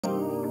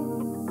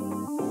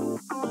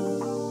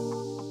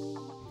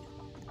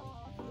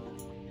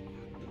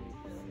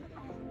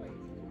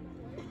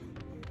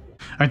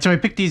right, so I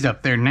picked these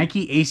up. They're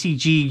Nike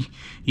ACG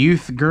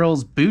Youth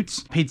Girls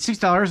Boots. Paid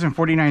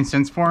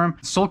 $6.49 for them.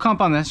 Sold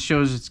comp on this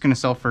shows it's going to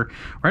sell for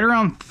right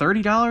around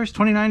 $30,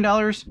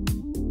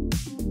 $29.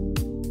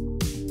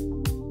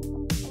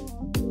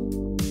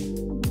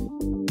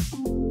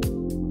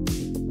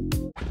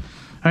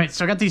 All right,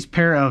 so I got these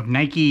pair of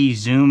Nike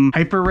Zoom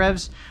Hyper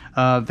Revs.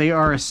 They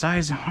are a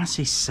size, I want to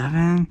say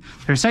 7.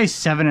 They're a size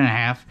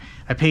 7.5.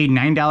 I paid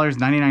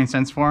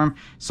 $9.99 for them.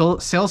 So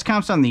sales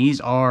comps on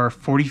these are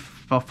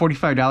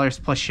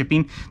 $45 plus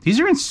shipping. These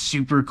are in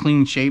super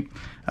clean shape.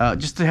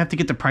 Just to have to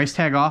get the price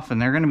tag off,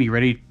 and they're going to be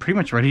ready, pretty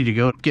much ready to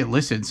go get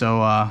listed.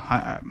 So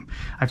I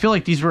feel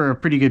like these were a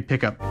pretty good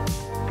pickup. All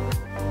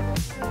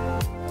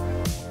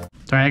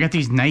right, I got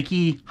these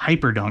Nike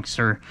Hyper Dunks.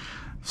 They're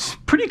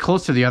pretty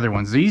close to the other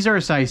ones. These are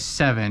a size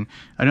 7.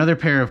 Another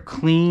pair of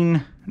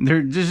clean,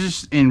 they're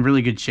just in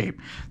really good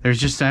shape. There's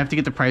just, I have to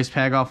get the price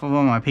tag off of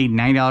them. I paid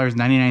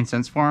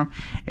 $9.99 for them,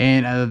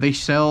 and they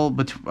sell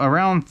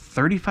around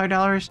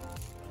 $35.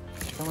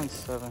 That one's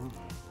 7.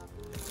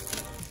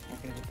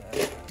 Okay, get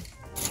that.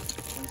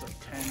 This one's like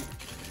 10.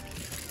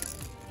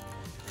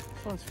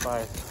 This one's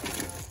 5.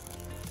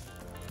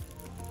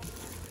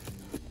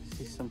 I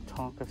see some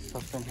Tonka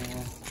stuff in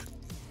here.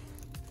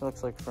 It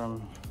looks like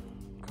from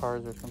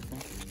Cars or something.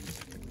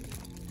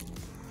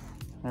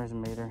 There's a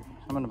meter.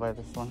 I'm gonna buy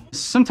this one.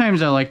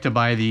 Sometimes I like to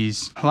buy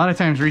these. A lot of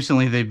times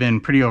recently they've been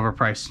pretty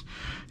overpriced,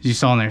 as you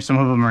saw in there. Some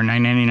of them are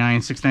 $9.99,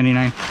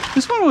 $6.99.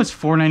 This one was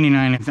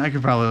 $4.99. I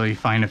could probably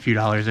find a few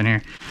dollars in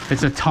here.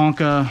 It's a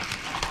Tonka.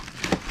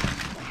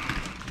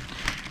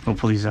 We'll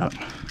pull these out.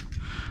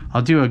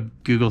 I'll do a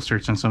Google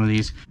search on some of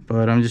these,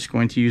 but I'm just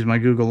going to use my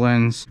Google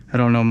Lens. I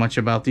don't know much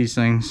about these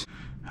things.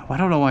 I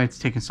don't know why it's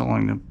taking so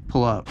long to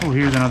pull up. Oh,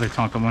 here's another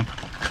Tonka one.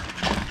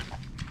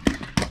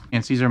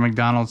 And these are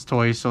McDonald's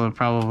toys, so they're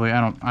probably,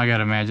 I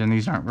gotta imagine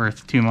these aren't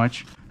worth too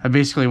much. I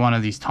basically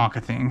wanted these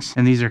Tonka things,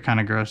 and these are kind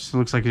of gross. It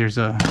looks like there's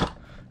a,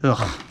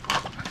 ugh.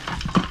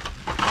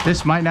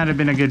 This might not have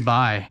been a good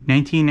buy.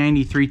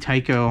 1993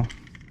 Tyco.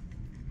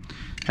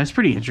 That's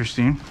pretty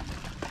interesting.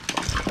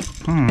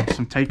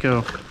 Some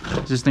Tyco.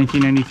 Is this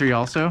 1993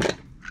 also?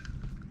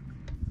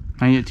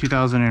 I get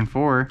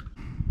 2004.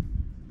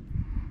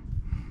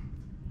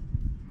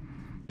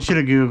 Should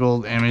have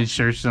Googled image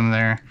searched them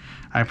there.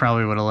 I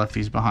probably would have left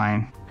these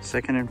behind.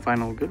 Second and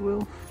final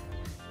Goodwill.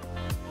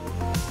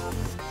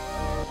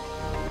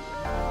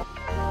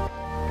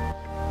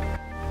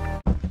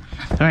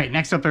 All right,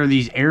 next up are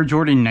these Air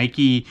Jordan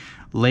Nike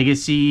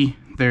Legacy.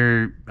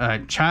 They're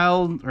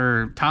child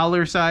or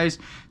toddler size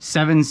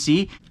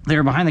 7C.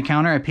 They're behind the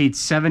counter. I paid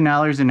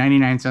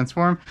 $7.99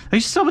 for them. They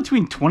sell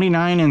between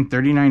 $29 and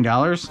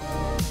 $39.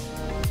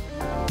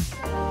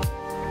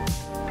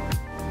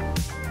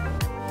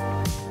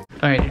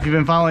 All right, if you've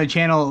been following the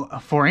channel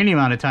for any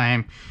amount of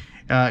time,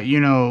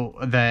 you know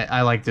that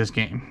I like this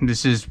game.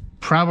 This is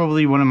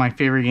probably one of my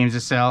favorite games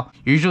to sell.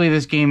 Usually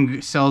this game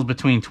sells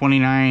between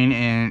 $25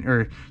 and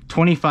 $30.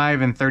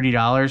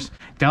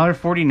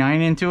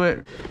 $1.49 into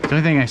it. The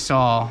only thing I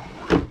saw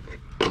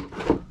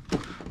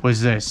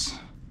was this.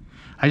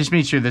 I just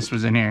made sure this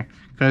was in here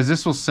because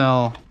this will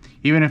sell,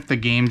 even if the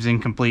game's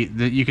incomplete,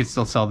 that you can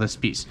still sell this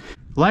piece.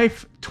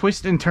 Life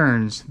Twists and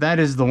Turns, that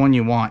is the one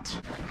you want.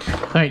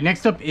 All right,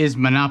 next up is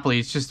Monopoly.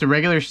 It's just a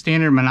regular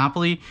standard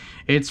Monopoly.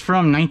 It's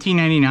from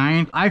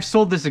 1999. I've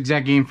sold this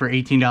exact game for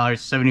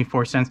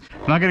 $18.74.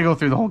 I'm not gonna go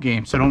through the whole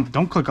game, so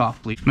don't click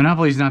off, please.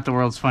 Monopoly is not the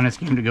world's funnest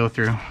game to go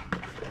through.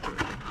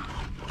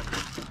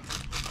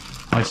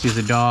 All I see is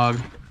a dog.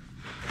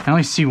 I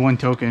only see one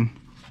token.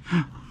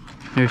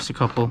 There's a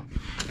couple.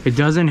 It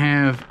doesn't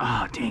have,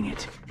 oh, dang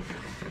it.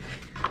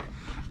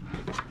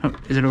 Oh,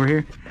 is it over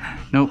here?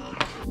 Nope.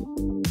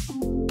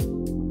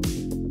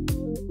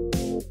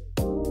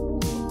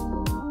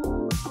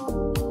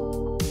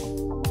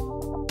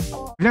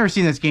 I've never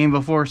seen this game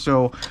before,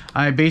 so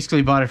I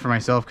basically bought it for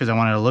myself because I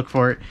wanted to look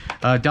for it.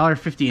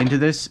 $1.50 into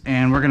this,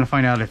 and we're gonna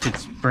find out if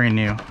it's brand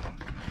new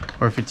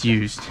or if it's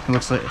used. It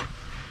looks like,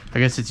 I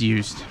guess it's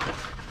used.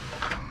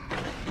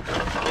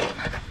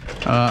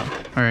 All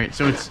right,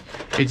 so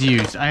it's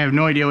used. I have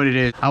no idea what it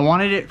is. I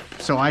wanted it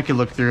so I could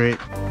look through it.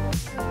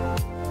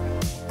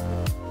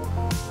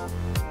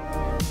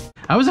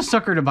 I was a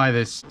sucker to buy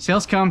this.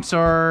 Sales comps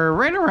are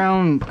right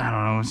around, I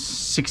don't know,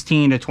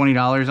 $16 to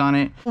 $20 on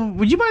it.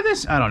 Would you buy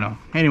this? I don't know.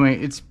 Anyway,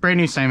 it's brand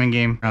new Simon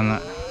game. On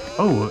the,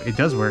 oh, it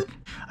does work.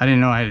 I didn't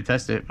know I had to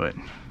test it, but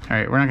all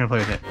right, we're not gonna play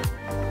with it.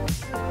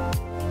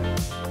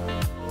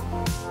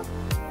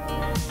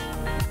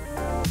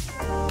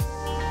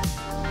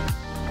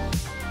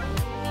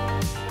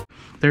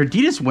 They're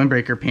Adidas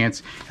windbreaker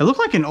pants. It looked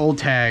like an old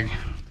tag.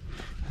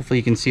 Hopefully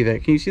you can see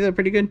that. Can you see that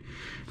pretty good?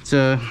 It's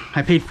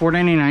I paid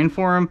 $4.99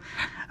 for them.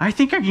 I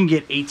think I can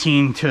get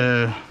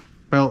 $18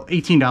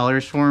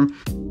 for them.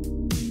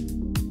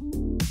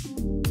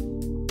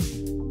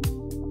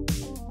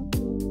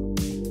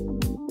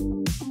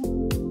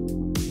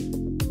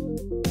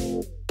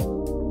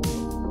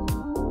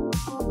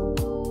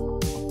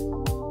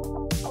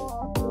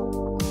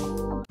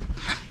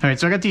 All right,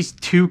 so I got these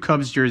two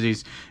Cubs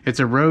jerseys. It's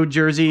a road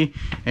jersey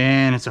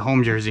and it's a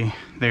home jersey.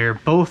 They're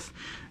both,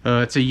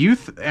 it's a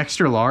youth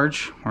extra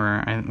large,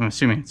 or I'm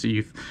assuming it's a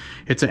youth.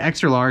 It's an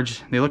extra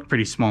large. They look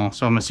pretty small,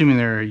 so I'm assuming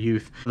they're a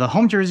youth. The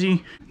home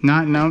jersey,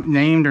 not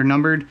named or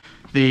numbered.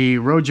 The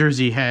road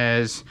jersey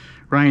has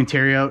Ryan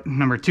Terriot,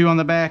 number 2 on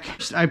the back.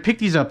 I picked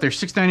these up. They're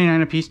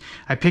 $6.99 a piece.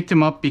 I picked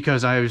them up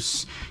because I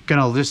was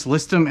gonna just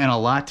list them in a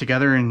lot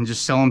together and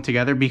just sell them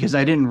together, because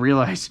I didn't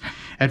realize,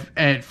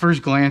 at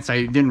first glance,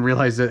 I didn't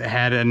realize that it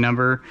had a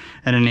number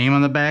and a name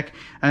on the back.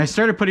 And I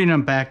started putting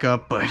them back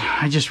up, but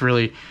I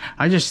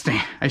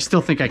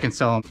still think I can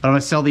sell them. But I'm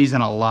gonna sell these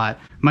in a lot.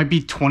 Might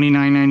be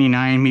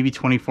 $29.99, maybe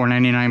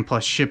 $24.99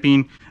 plus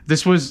shipping.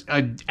 This was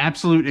an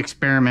absolute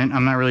experiment.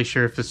 I'm not really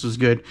sure if this was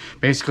good.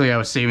 Basically, I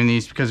was saving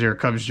these because they were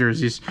Cubs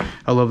jerseys.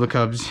 I love the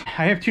Cubs.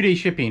 I have 2-day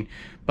shipping,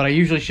 but I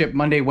usually ship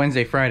Monday,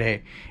 Wednesday,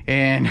 Friday.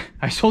 And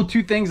I sold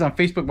 2 things on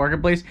Facebook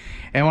Marketplace.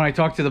 And when I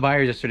talked to the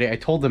buyers yesterday, I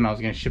told them I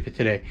was going to ship it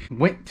today.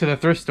 Went to the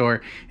thrift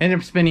store, ended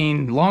up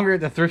spending longer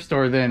at the thrift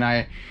store than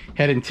I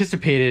had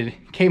anticipated.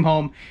 Came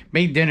home,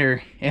 made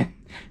dinner, and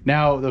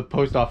now the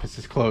post office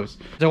is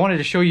closed. So I wanted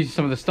to show you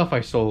some of the stuff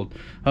I sold,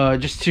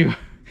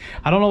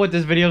 I don't know what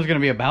this video is going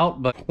to be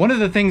about, but one of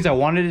the things I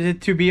wanted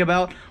it to be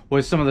about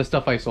was some of the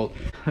stuff I sold.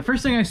 The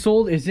first thing I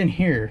sold is in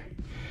here.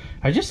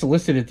 I just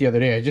listed it the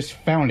other day. I just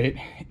found it.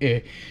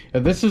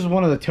 This is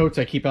one of the totes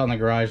I keep out in the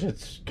garage.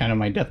 It's kind of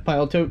my death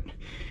pile tote.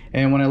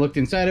 And when I looked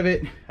inside of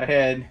it, I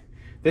had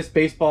this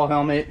baseball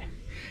helmet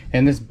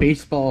and this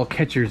baseball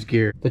catcher's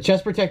gear. The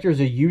chest protector is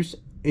a youth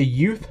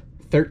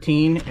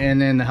 13,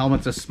 and then the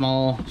helmet's a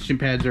small. Shin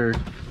pads are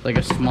like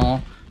a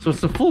small. So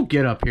it's the full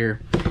get up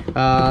here.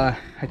 I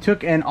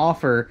took an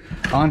offer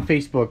on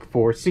Facebook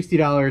for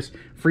 $60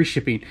 free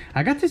shipping.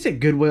 I got this at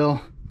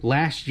Goodwill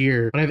last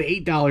year, but I have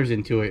 $8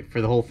 into it for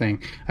the whole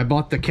thing. I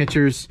bought the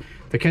catcher's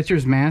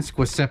mask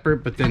was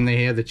separate, but then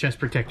they had the chest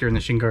protector and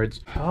the shin guards.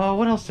 Oh,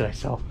 what else did I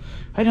sell?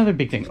 I had another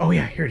big thing. Oh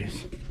yeah, here it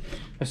is.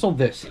 I sold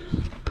this.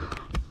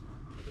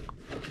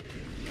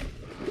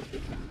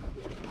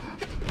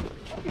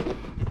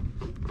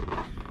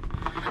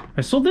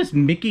 I sold this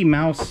Mickey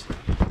Mouse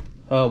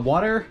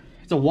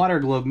it's a water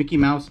globe, Mickey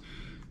Mouse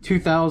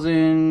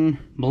 2000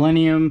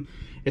 Millennium.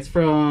 It's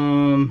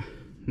from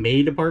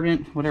May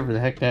Department, whatever the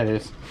heck that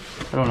is.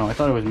 I don't know, I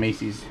thought it was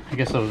Macy's. I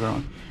guess I was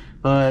wrong.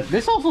 But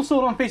this also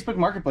sold on Facebook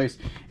Marketplace,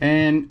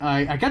 and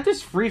I got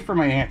this free for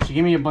my aunt. She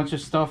gave me a bunch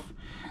of stuff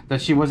that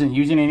she wasn't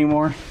using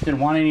anymore, didn't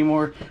want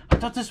anymore. I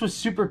thought this was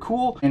super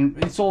cool, and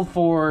it sold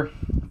for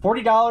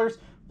 $40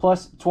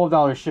 plus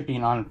 $12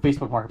 shipping on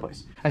Facebook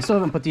Marketplace. I still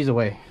haven't put these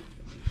away.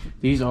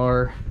 These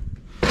are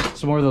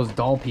some more of those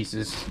doll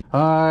pieces.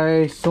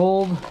 I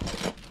sold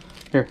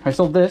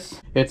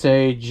this. It's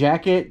a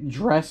jacket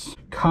dress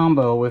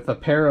combo with a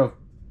pair of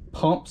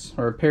pumps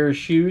or a pair of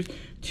shoes,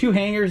 2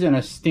 hangers, and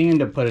a stand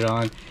to put it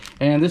on.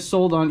 And this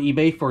sold on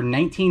eBay for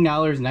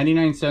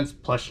 $19.99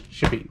 plus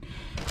shipping.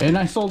 And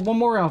I sold one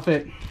more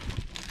outfit.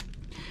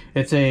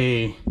 It's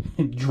a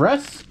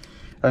dress,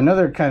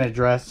 another kind of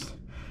dress,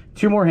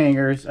 2 more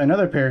hangers,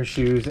 another pair of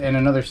shoes, and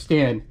another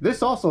stand.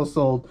 This also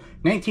sold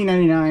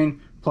 $19.99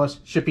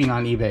 plus shipping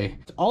on eBay.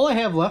 All I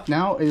have left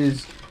now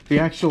is the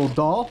actual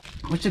doll,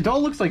 which the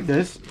doll looks like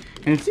this,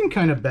 and it's in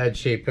kind of bad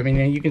shape. I mean,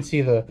 you can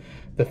see the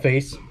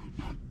face.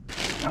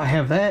 I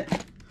have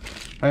that.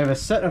 I have a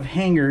set of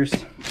hangers.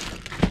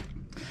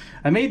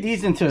 I made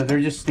these into, they're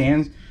just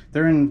stands.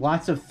 They're in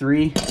lots of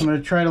 3. I'm gonna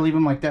try to leave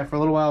them like that for a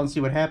little while and see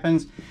what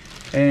happens.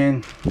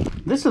 And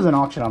this is an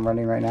auction I'm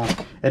running right now.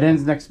 It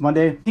ends next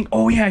Monday.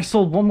 Oh yeah, I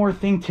sold one more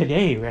thing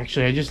today.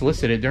 Actually, I just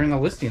listed it during the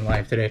listing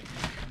live today.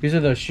 These are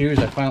those shoes.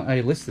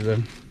 I listed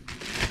them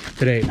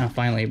today. Not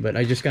finally, but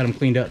I just got them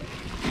cleaned up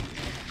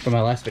from my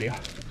last video.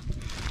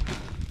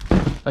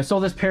 I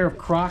sold this pair of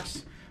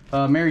Crocs,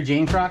 Mary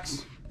Jane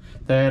Crocs,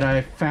 that I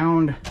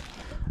found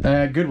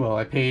at Goodwill.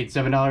 I paid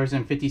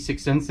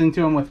 $7.56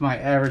 into them with my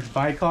average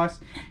buy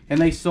cost, and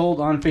they sold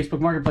on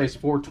Facebook Marketplace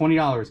for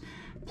 $20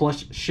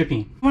 plus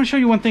shipping. I want to show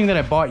you one thing that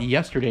I bought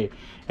yesterday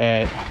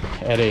at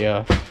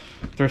a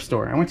thrift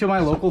store. I went to my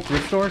local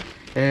thrift store,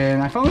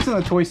 and I found this in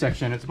the toy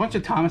section. It's a bunch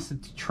of Thomas the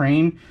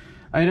Train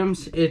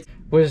items. It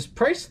was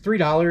priced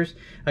 $3.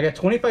 I got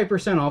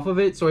 25% off of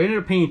it, so I ended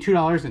up paying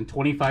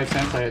 $2.25. I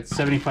had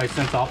 75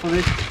 cents off of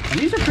it, and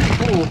these are pretty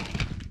cool.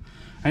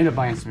 I ended up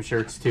buying some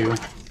shirts too,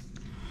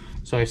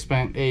 so I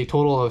spent a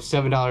total of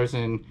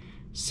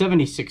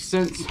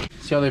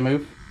 $7.76. See how they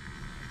move?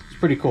 It's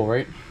pretty cool,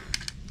 right?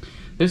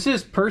 This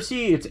is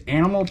Percy. It's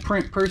animal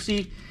print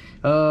Percy.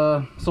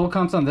 Sold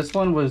comps on this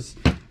one was,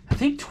 I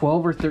think,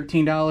 $12 or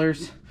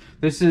 $13.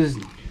 This is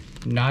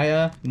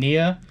Nia.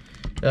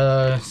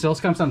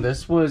 Sales comps on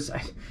this was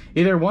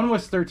either one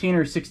was 13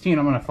 or 16.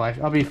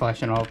 I'll be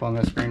flashing it up on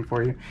the screen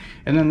for you.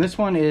 And then this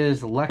one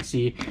is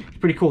Lexi. It's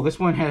pretty cool. This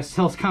one has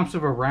sales comps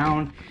of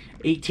around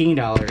 $18.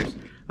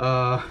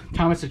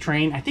 Thomas the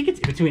Train, I think it's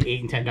between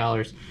 $8 and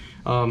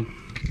 $10.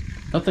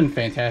 Nothing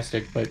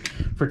fantastic, but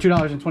for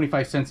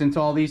 $2.25 into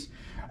all these.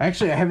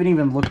 Actually, I haven't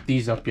even looked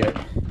these up yet.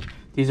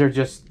 These are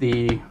just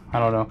the, I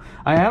don't know.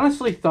 I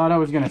honestly thought I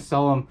was gonna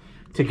sell them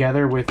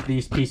together with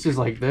these pieces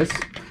like this.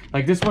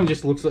 Like this one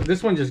just looks like,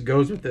 this one just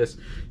goes with this.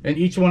 And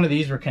each one of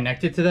these were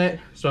connected to that.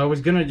 So I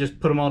was gonna just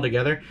put them all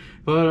together.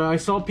 But I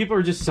saw people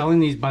are just selling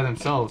these by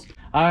themselves.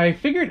 I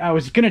figured I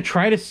was gonna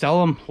try to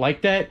sell them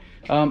like that.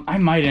 I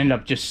might end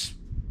up just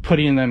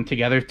putting them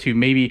together to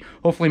maybe,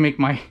 hopefully make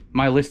my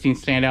listing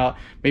stand out.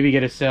 Maybe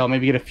get a sale,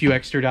 maybe get a few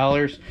extra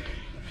dollars.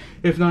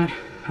 If not,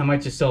 I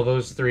might just sell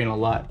those 3 in a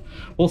lot.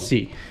 We'll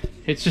see.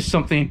 It's just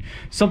something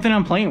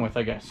I'm playing with,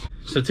 I guess.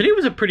 So today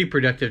was a pretty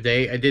productive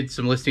day. I did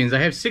some listings. I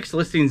have 6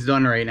 listings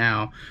done right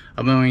now.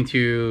 I'm going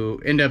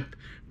to end up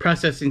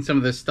processing some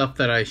of the stuff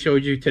that I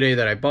showed you today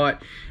that I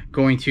bought.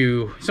 Going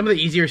to some of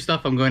the easier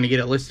stuff, I'm going to get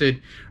it listed,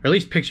 or at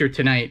least pictured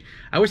tonight.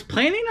 I was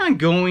planning on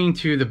going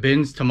to the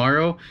bins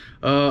tomorrow.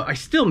 I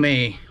still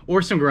may,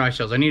 or some garage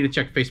sales. I need to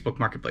check Facebook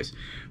Marketplace.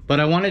 But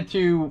I wanted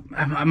to,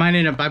 I might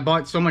end up, I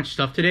bought so much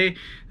stuff today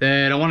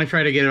that I want to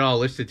try to get it all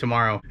listed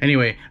tomorrow.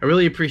 Anyway, I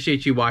really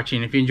appreciate you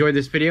watching. If you enjoyed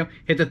this video,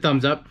 hit the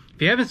thumbs up.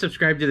 If you haven't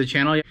subscribed to the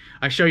channel yet,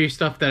 I show you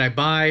stuff that I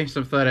buy,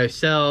 stuff that I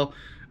sell,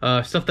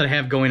 stuff that I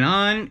have going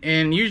on,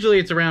 and usually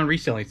it's around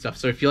reselling stuff.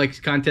 So if you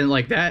like content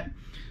like that,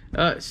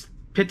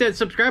 hit that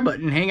subscribe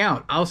button and hang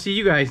out. I'll see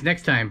you guys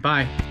next time.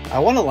 Bye. I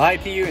want to lie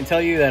to you and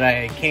tell you that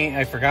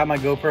I forgot my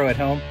GoPro at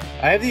home.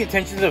 I have the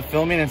intentions of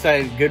filming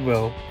inside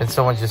Goodwill, and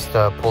someone just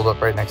pulled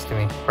up right next to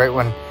me right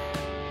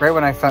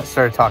when I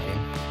started talking.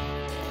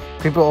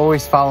 People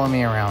always follow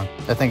me around.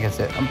 I think it's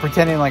it. I'm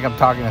pretending like I'm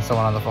talking to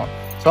someone on the phone.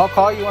 So I'll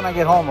call you when I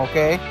get home,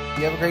 okay?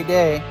 You have a great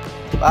day.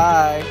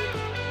 Bye.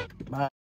 Bye.